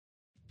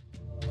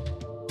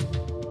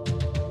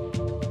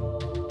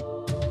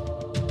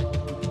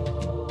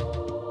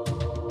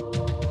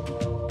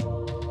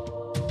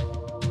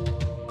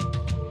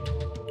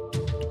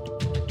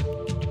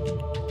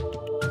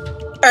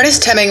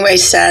Ernest Hemingway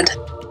said,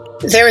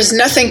 "There is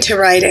nothing to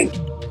writing.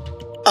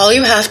 All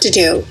you have to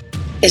do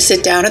is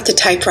sit down at the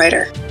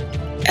typewriter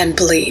and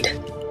bleed."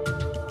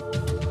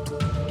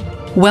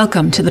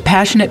 Welcome to the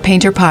Passionate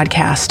Painter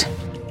Podcast.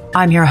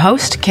 I'm your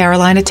host,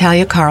 Caroline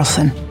Italia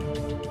Carlson.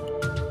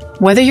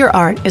 Whether your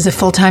art is a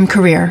full-time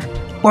career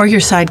or your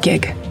side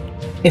gig,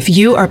 if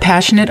you are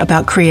passionate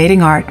about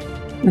creating art,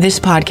 this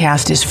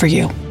podcast is for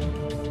you.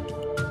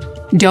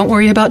 Don't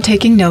worry about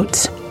taking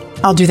notes.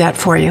 I'll do that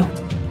for you.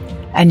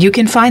 And you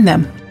can find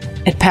them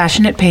at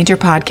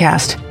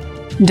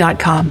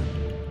passionatepainterpodcast.com.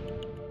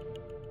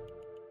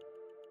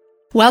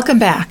 Welcome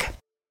back.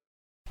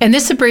 In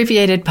this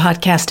abbreviated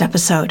podcast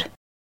episode,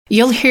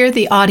 you'll hear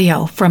the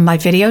audio from my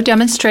video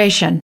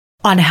demonstration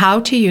on how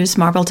to use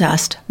marble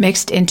dust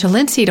mixed into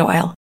linseed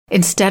oil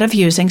instead of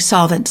using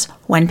solvents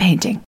when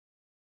painting.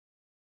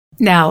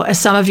 Now,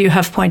 as some of you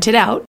have pointed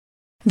out,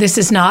 this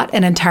is not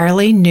an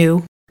entirely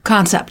new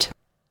concept.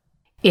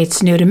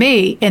 It's new to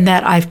me in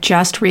that I've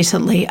just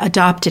recently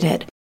adopted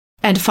it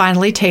and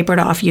finally tapered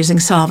off using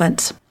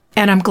solvents,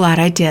 and I'm glad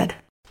I did.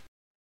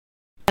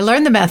 I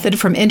learned the method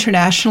from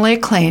internationally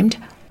acclaimed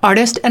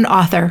artist and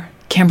author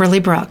Kimberly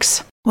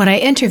Brooks when I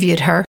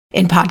interviewed her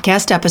in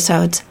podcast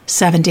episodes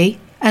 70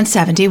 and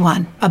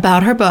 71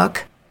 about her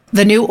book,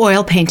 The New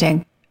Oil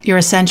Painting, Your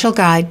Essential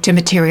Guide to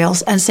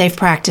Materials and Safe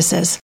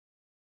Practices.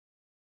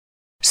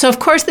 So of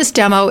course this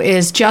demo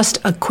is just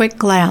a quick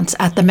glance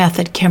at the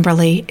method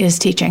Kimberly is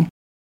teaching.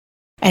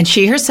 And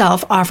she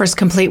herself offers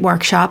complete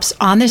workshops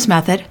on this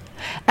method,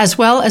 as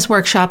well as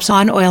workshops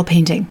on oil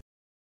painting.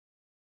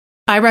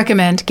 I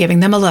recommend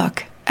giving them a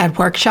look at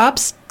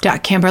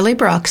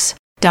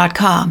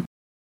workshops.kimberlybrooks.com,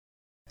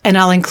 and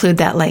I'll include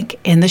that link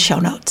in the show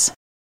notes.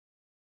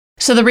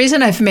 So the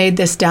reason I've made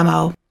this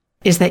demo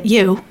is that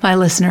you, my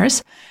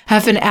listeners,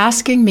 have been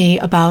asking me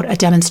about a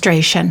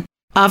demonstration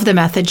of the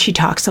method she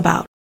talks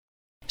about.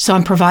 So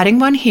I'm providing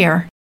one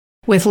here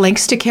with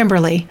links to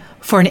Kimberly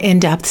for an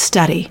in-depth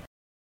study.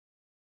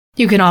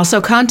 You can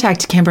also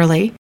contact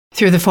Kimberly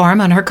through the form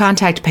on her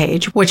contact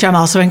page, which I'm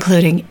also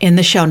including in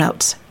the show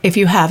notes, if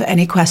you have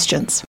any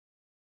questions.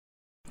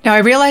 Now,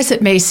 I realize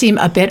it may seem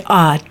a bit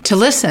odd to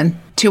listen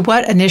to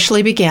what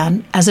initially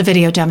began as a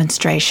video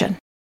demonstration.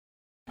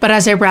 But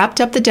as I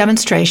wrapped up the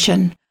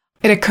demonstration,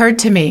 it occurred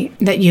to me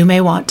that you may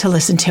want to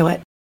listen to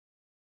it.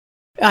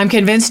 I'm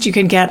convinced you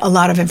can get a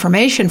lot of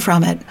information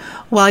from it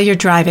while you're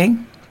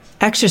driving,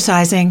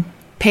 exercising,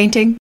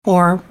 painting,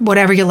 or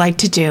whatever you like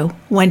to do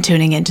when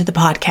tuning into the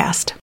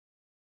podcast.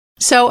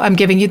 So I'm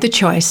giving you the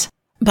choice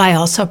by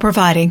also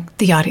providing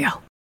the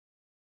audio.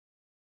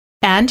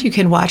 And you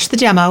can watch the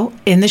demo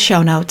in the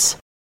show notes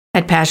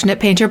at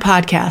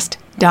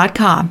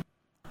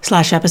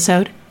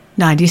passionatepainterpodcast.com/episode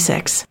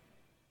 96.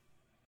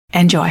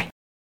 Enjoy.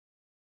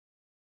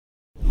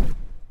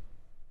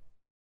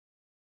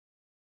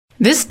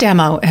 This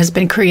demo has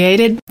been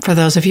created for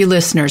those of you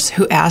listeners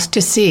who asked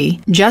to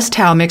see just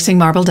how mixing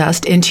marble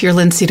dust into your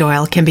linseed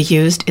oil can be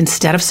used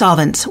instead of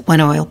solvents when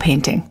oil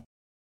painting.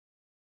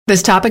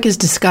 This topic is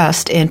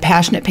discussed in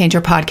Passionate Painter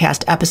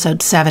Podcast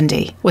episode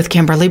 70 with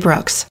Kimberly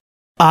Brooks,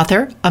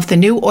 author of The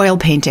New Oil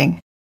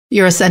Painting,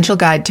 Your Essential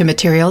Guide to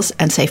Materials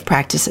and Safe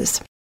Practices.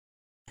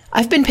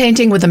 I've been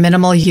painting with a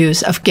minimal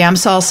use of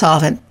Gamsol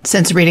solvent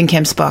since reading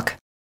Kim's book,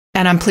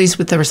 and I'm pleased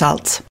with the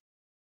results.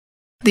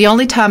 The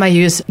only time I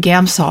use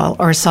Gamsol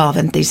or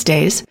solvent these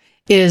days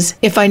is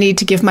if I need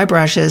to give my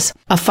brushes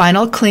a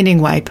final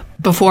cleaning wipe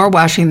before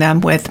washing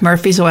them with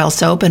Murphy's oil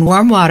soap and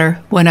warm water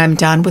when I'm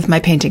done with my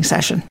painting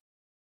session.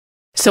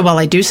 So while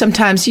I do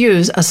sometimes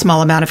use a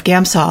small amount of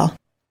Gamsol,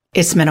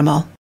 it's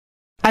minimal.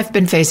 I've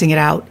been phasing it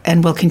out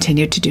and will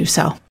continue to do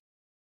so.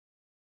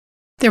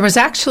 There was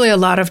actually a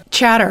lot of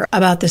chatter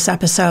about this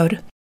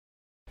episode,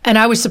 and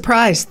I was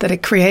surprised that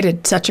it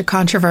created such a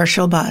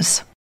controversial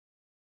buzz.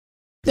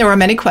 There were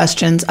many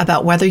questions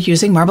about whether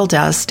using marble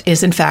dust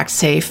is in fact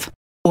safe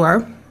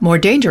or more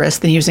dangerous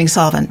than using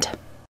solvent.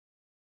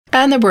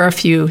 And there were a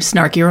few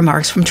snarky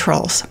remarks from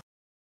trolls.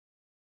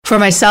 For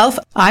myself,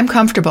 I'm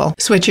comfortable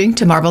switching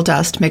to marble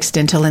dust mixed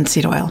into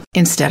linseed oil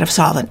instead of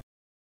solvent.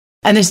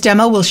 And this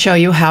demo will show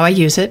you how I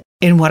use it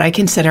in what I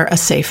consider a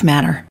safe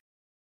manner.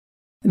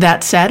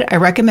 That said, I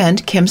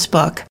recommend Kim's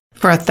book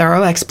for a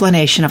thorough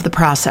explanation of the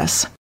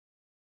process.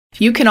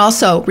 You can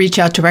also reach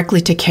out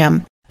directly to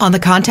Kim on the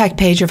contact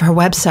page of her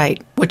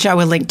website, which I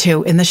will link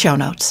to in the show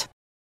notes.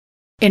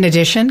 In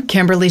addition,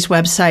 Kimberly's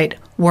website,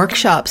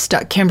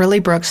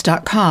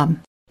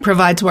 workshops.kimberlybrooks.com,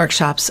 provides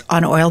workshops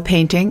on oil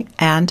painting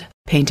and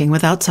painting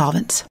without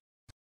solvents.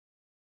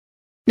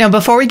 Now,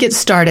 before we get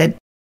started,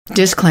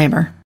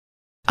 disclaimer,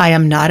 I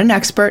am not an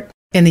expert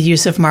in the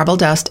use of marble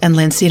dust and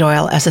linseed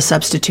oil as a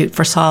substitute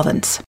for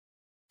solvents.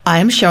 I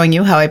am showing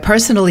you how I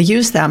personally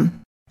use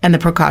them and the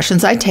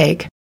precautions I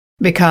take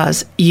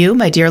because you,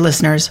 my dear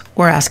listeners,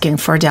 were asking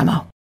for a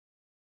demo.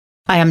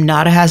 I am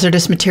not a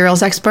hazardous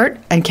materials expert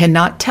and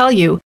cannot tell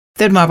you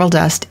that marble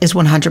dust is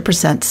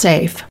 100%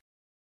 safe.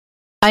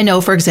 I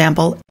know, for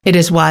example, it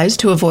is wise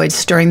to avoid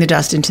stirring the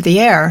dust into the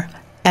air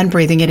and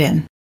breathing it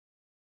in.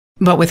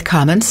 But with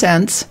common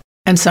sense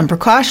and some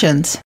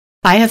precautions,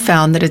 I have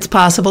found that it's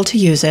possible to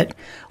use it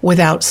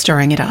without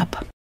stirring it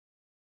up.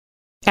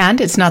 And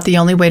it's not the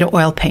only way to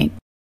oil paint.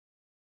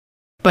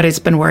 But it's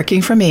been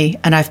working for me,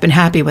 and I've been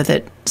happy with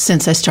it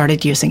since I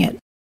started using it.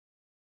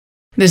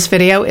 This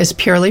video is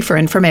purely for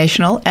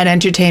informational and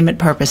entertainment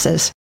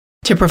purposes,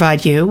 to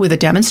provide you with a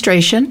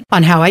demonstration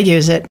on how I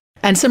use it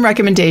and some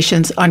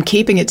recommendations on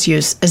keeping its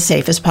use as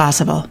safe as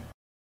possible.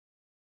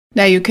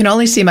 Now, you can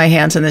only see my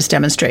hands in this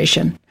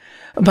demonstration,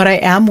 but I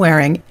am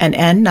wearing an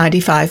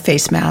N95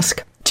 face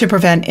mask to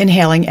prevent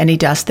inhaling any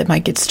dust that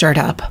might get stirred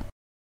up.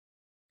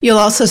 You'll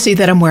also see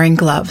that I'm wearing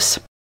gloves,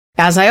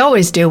 as I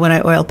always do when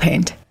I oil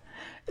paint.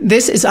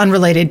 This is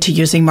unrelated to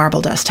using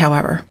marble dust,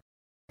 however.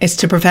 It's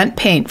to prevent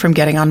paint from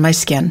getting on my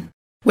skin,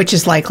 which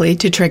is likely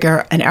to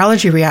trigger an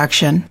allergy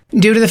reaction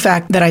due to the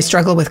fact that I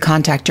struggle with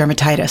contact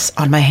dermatitis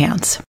on my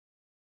hands.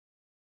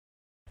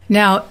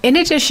 Now, in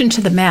addition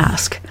to the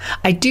mask,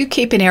 I do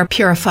keep an air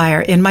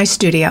purifier in my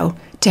studio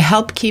to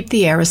help keep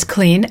the air as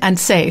clean and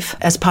safe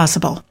as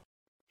possible.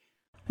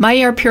 My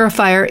air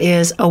purifier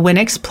is a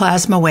Winix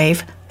Plasma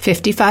Wave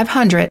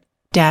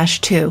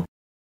 5500-2.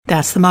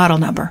 That's the model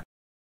number.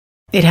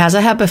 It has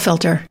a HEPA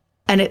filter,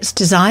 and it's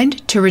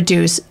designed to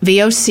reduce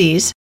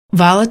VOCs,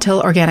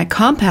 volatile organic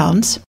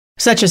compounds,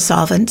 such as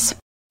solvents,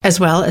 as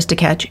well as to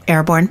catch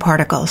airborne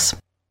particles.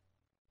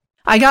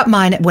 I got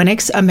mine at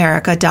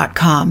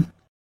winixamerica.com,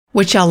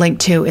 which I'll link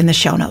to in the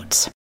show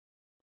notes.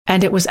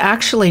 And it was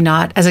actually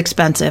not as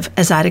expensive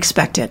as I'd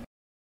expected.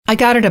 I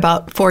got it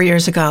about 4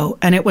 years ago,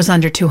 and it was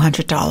under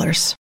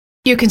 $200.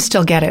 You can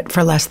still get it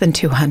for less than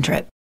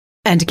 $200.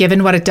 And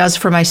given what it does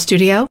for my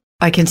studio,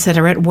 I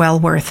consider it well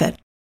worth it.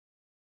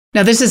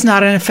 Now, this is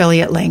not an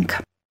affiliate link.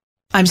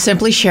 I'm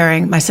simply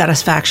sharing my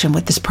satisfaction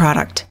with this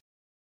product.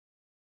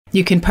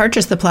 You can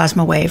purchase the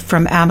Plasma Wave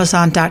from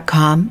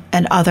Amazon.com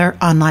and other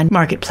online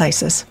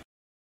marketplaces.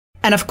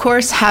 And of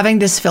course, having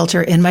this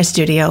filter in my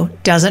studio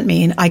doesn't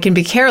mean I can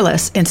be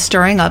careless in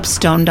stirring up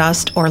stone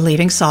dust or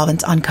leaving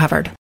solvents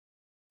uncovered.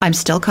 I'm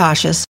still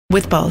cautious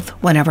with both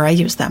whenever I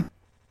use them.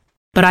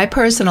 But I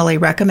personally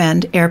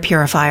recommend air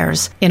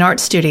purifiers in art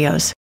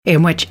studios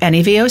in which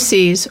any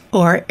VOCs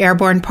or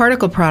airborne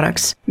particle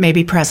products may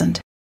be present.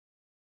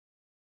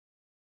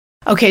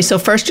 Okay, so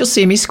first you'll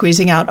see me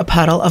squeezing out a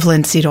puddle of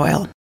linseed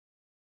oil.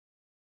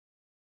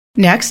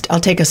 Next, I'll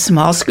take a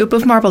small scoop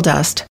of marble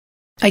dust.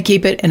 I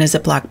keep it in a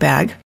Ziploc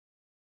bag,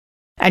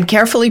 and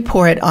carefully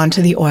pour it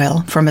onto the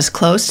oil from as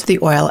close to the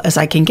oil as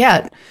I can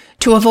get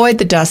to avoid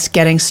the dust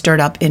getting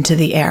stirred up into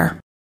the air.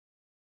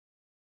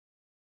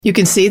 You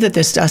can see that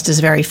this dust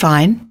is very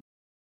fine.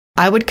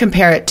 I would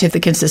compare it to the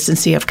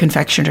consistency of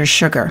confectioner's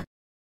sugar.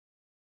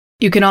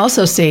 You can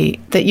also see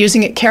that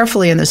using it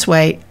carefully in this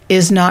way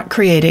is not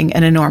creating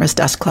an enormous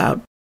dust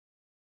cloud.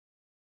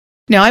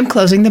 Now I'm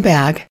closing the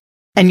bag,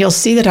 and you'll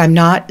see that I'm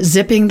not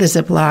zipping the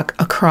Ziploc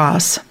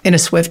across in a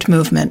swift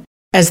movement,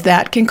 as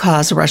that can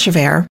cause a rush of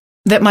air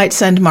that might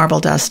send marble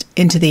dust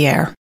into the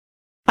air.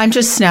 I'm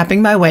just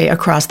snapping my way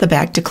across the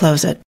bag to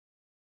close it.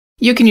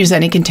 You can use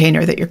any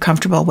container that you're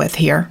comfortable with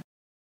here.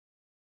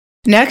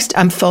 Next,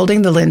 I'm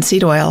folding the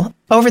linseed oil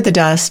over the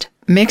dust,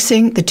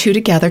 mixing the two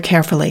together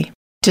carefully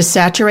to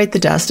saturate the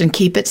dust and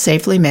keep it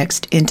safely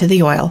mixed into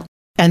the oil,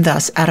 and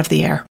thus out of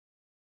the air.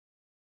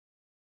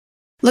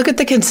 Look at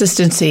the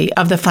consistency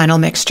of the final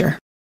mixture.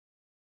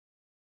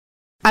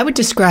 I would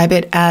describe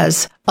it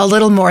as a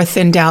little more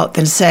thinned out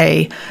than,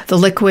 say, the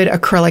liquid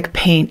acrylic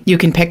paint you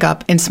can pick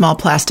up in small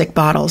plastic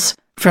bottles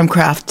from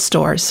craft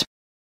stores.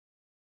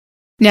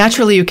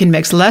 Naturally, you can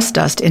mix less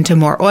dust into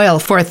more oil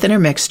for a thinner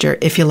mixture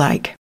if you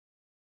like.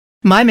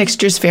 My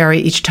mixtures vary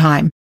each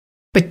time,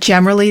 but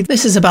generally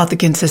this is about the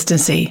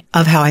consistency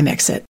of how I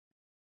mix it.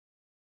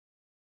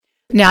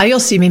 Now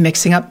you'll see me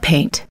mixing up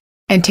paint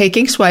and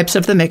taking swipes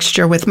of the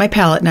mixture with my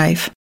palette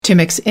knife to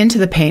mix into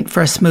the paint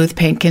for a smooth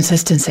paint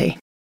consistency.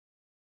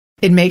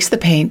 It makes the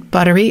paint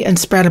buttery and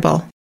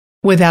spreadable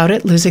without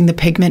it losing the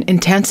pigment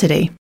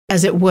intensity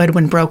as it would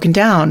when broken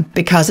down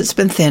because it's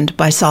been thinned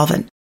by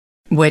solvent,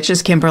 which,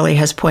 as Kimberly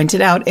has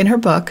pointed out in her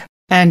book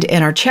and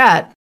in our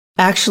chat,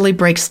 actually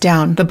breaks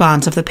down the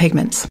bonds of the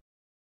pigments.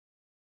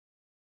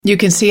 You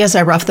can see as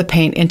I rough the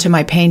paint into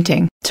my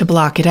painting to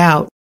block it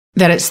out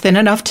that it's thin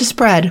enough to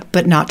spread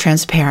but not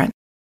transparent.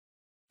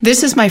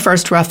 This is my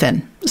first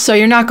rough-in, so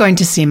you're not going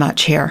to see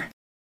much here.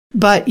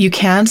 But you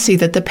can see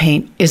that the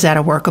paint is at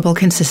a workable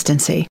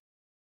consistency.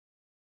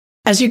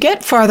 As you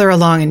get farther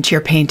along into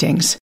your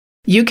paintings,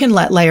 you can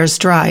let layers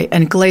dry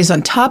and glaze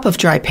on top of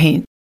dry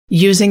paint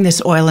using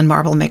this oil and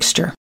marble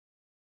mixture.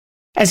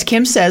 As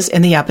Kim says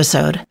in the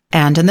episode,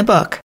 and in the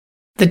book,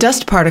 the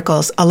dust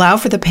particles allow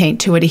for the paint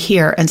to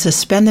adhere and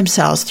suspend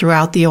themselves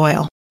throughout the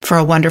oil for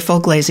a wonderful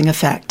glazing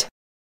effect.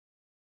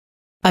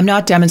 I'm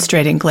not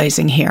demonstrating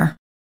glazing here.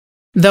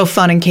 Though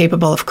fun and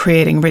capable of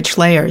creating rich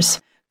layers,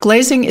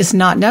 glazing is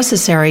not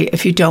necessary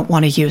if you don't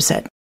want to use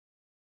it.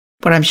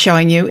 What I'm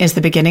showing you is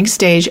the beginning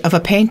stage of a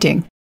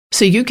painting,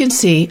 so you can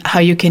see how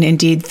you can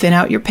indeed thin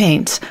out your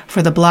paints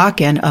for the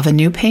block-in of a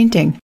new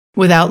painting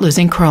without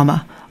losing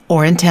chroma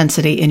or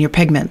intensity in your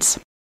pigments.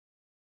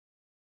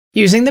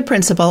 Using the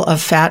principle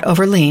of fat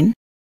over lean,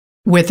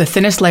 where the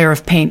thinnest layer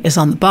of paint is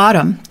on the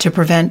bottom to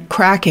prevent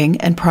cracking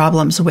and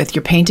problems with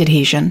your paint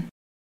adhesion.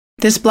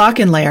 This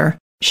block-in layer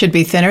should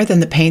be thinner than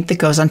the paint that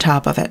goes on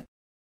top of it.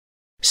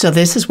 So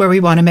this is where we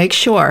want to make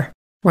sure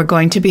we're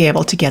going to be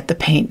able to get the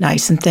paint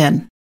nice and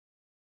thin.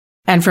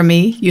 And for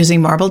me,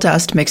 using marble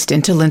dust mixed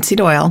into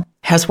linseed oil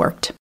has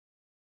worked.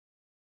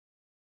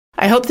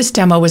 I hope this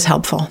demo was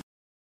helpful.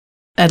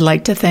 I'd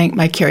like to thank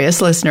my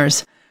curious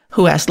listeners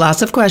who asked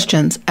lots of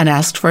questions and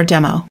asked for a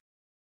demo.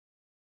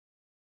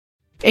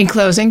 In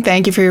closing,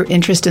 thank you for your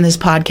interest in this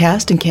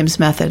podcast and Kim's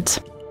methods.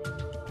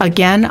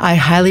 Again, I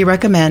highly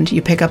recommend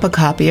you pick up a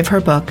copy of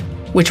her book,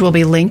 which will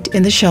be linked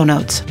in the show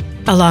notes,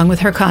 along with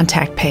her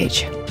contact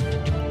page.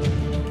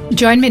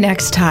 Join me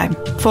next time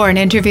for an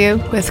interview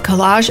with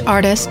collage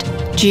artist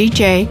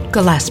G.J.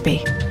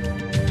 Gillespie.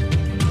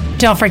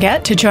 Don't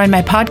forget to join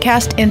my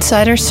Podcast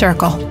Insider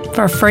Circle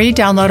for free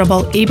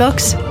downloadable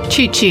ebooks,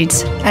 cheat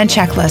sheets, and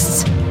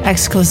checklists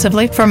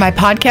exclusively for my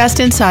podcast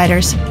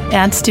insiders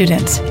and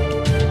students.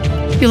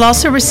 You'll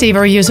also receive a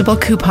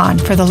reusable coupon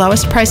for the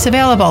lowest price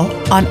available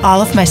on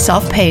all of my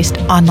self-paced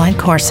online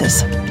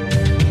courses.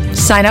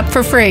 Sign up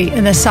for free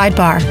in the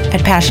sidebar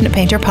at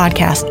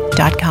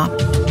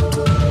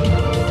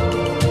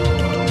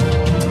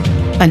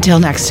passionatepainterpodcast.com.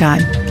 Until next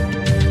time,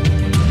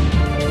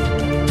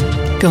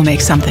 go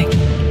make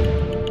something.